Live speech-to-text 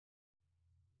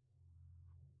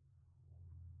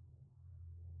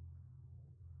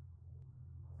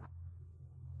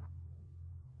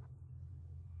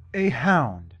A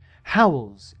hound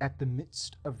howls at the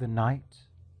midst of the night.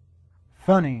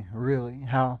 Funny, really,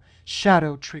 how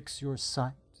shadow tricks your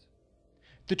sight.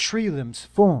 The tree limbs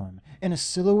form in a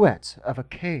silhouette of a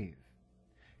cave.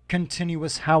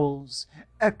 Continuous howls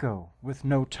echo with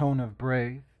no tone of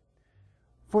brave.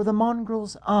 For the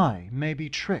mongrel's eye may be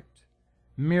tricked,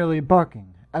 merely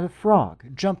barking at a frog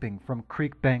jumping from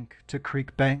creek bank to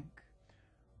creek bank,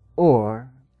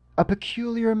 or a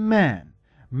peculiar man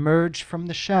merge from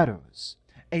the shadows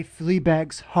a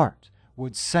fleabag's heart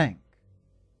would sank.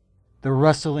 The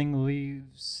rustling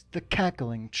leaves, the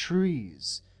cackling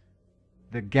trees,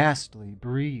 the ghastly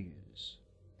breeze,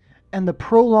 and the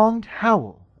prolonged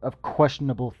howl of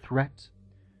questionable threat.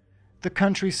 The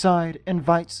countryside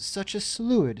invites such a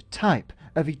sluid type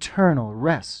of eternal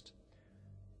rest.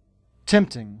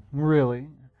 Tempting, really,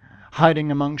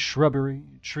 hiding among shrubbery,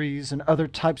 trees, and other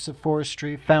types of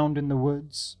forestry found in the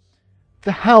woods.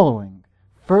 The howling,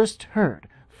 first heard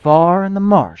far in the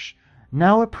marsh,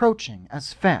 now approaching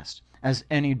as fast as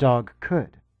any dog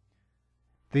could.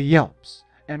 The yelps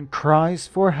and cries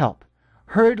for help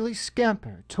hurriedly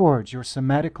scamper towards your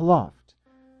somatic loft.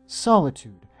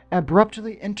 Solitude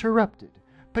abruptly interrupted,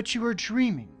 but you are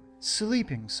dreaming,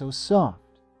 sleeping so soft.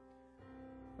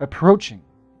 Approaching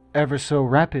ever so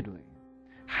rapidly,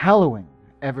 hallowing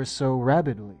ever so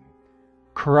rabidly,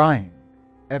 crying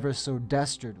ever so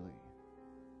dastardly.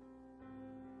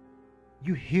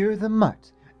 You hear the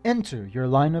mutt enter your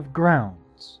line of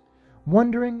grounds,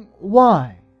 wondering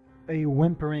why a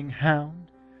whimpering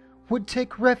hound would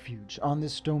take refuge on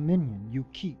this dominion you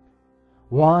keep,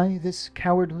 why this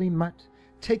cowardly mutt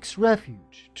takes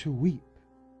refuge to weep.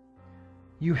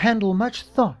 You handle much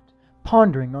thought,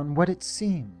 pondering on what it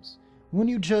seems, when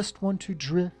you just want to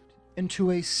drift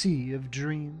into a sea of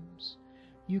dreams.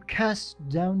 You cast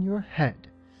down your head,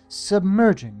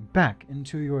 submerging back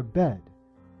into your bed,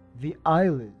 the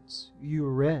eyelids you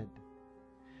read.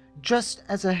 Just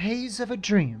as a haze of a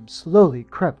dream slowly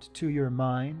crept to your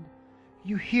mind,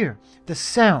 you hear the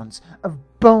sounds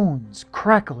of bones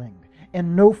crackling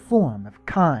in no form of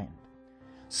kind.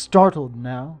 Startled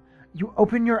now, you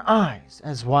open your eyes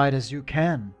as wide as you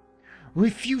can.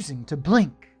 Refusing to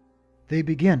blink, they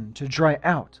begin to dry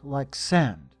out like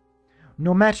sand.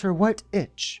 No matter what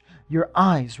itch, your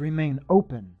eyes remain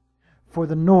open, for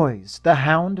the noise the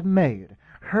hound made,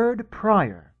 heard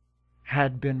prior,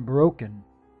 had been broken.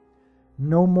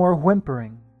 No more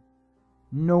whimpering,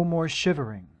 no more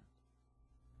shivering,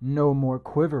 no more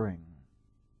quivering.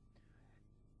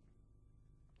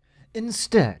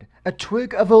 Instead, a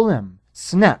twig of a limb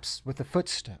snaps with a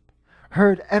footstep,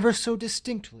 heard ever so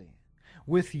distinctly.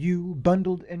 With you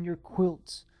bundled in your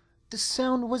quilt, the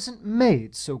sound wasn't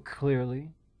made so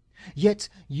clearly. Yet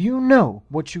you know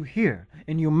what you hear,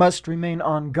 and you must remain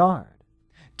on guard,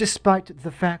 despite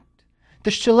the fact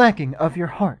the shellacking of your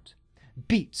heart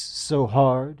beats so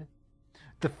hard.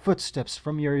 The footsteps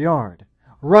from your yard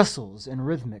rustles in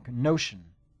rhythmic notion.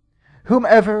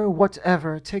 Whomever,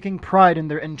 whatever, taking pride in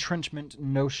their entrenchment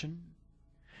notion.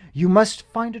 You must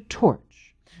find a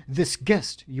torch, this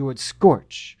guest you would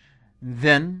scorch.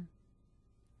 Then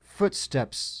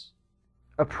footsteps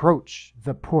approach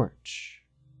the porch.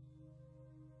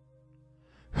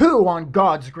 Who on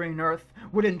God's green earth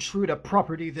would intrude a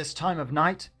property this time of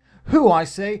night? Who, I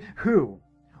say, who,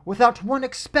 without one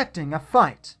expecting a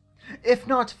fight? If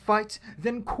not fight,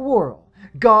 then quarrel.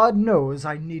 God knows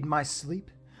I need my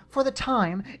sleep. For the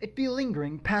time it be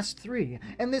lingering past 3,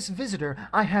 and this visitor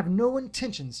I have no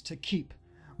intentions to keep.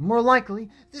 More likely,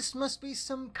 this must be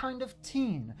some kind of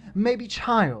teen, maybe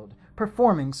child,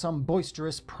 performing some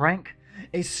boisterous prank.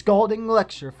 A scalding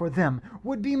lecture for them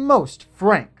would be most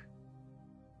frank.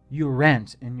 You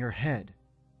rant in your head,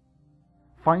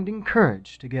 finding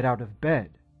courage to get out of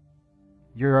bed,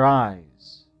 your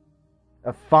eyes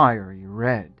a fiery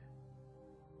red.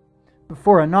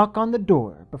 Before a knock on the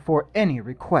door, before any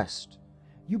request,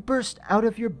 you burst out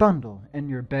of your bundle and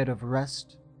your bed of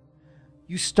rest.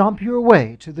 You stomp your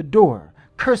way to the door,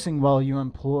 cursing while you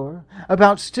implore,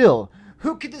 about still,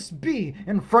 who could this be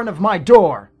in front of my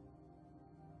door?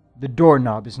 The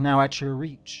doorknob is now at your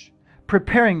reach,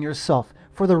 preparing yourself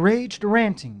for the raged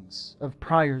rantings of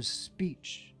Prior's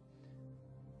speech.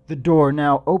 The door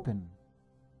now open,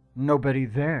 nobody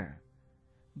there,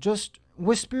 just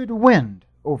whispered wind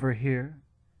over here,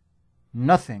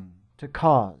 nothing to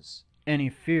cause any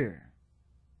fear.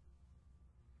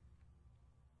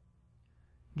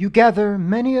 You gather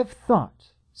many of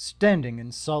thought, standing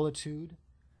in solitude.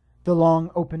 The long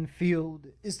open field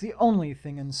is the only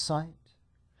thing in sight.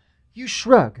 You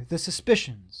shrug the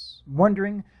suspicions,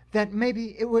 wondering that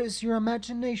maybe it was your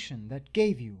imagination that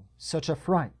gave you such a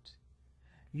fright.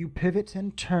 You pivot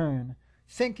and turn,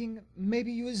 thinking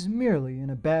maybe you was merely in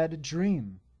a bad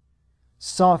dream.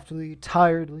 Softly,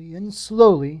 tiredly, and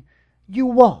slowly you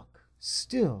walk,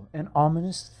 still an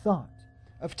ominous thought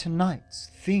of tonight's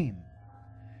theme.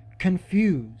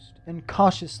 Confused and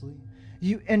cautiously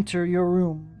you enter your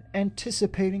room,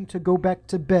 anticipating to go back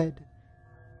to bed,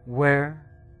 where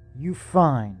you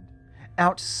find,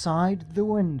 outside the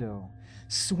window,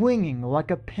 swinging like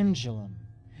a pendulum,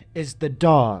 is the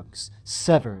dog's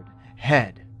severed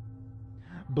head.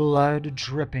 Blood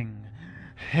dripping,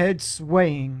 head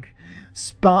swaying,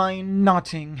 spine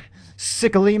knotting,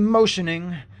 sickly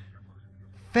motioning,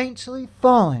 faintly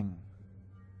falling.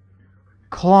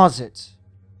 Closet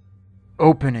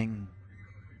opening.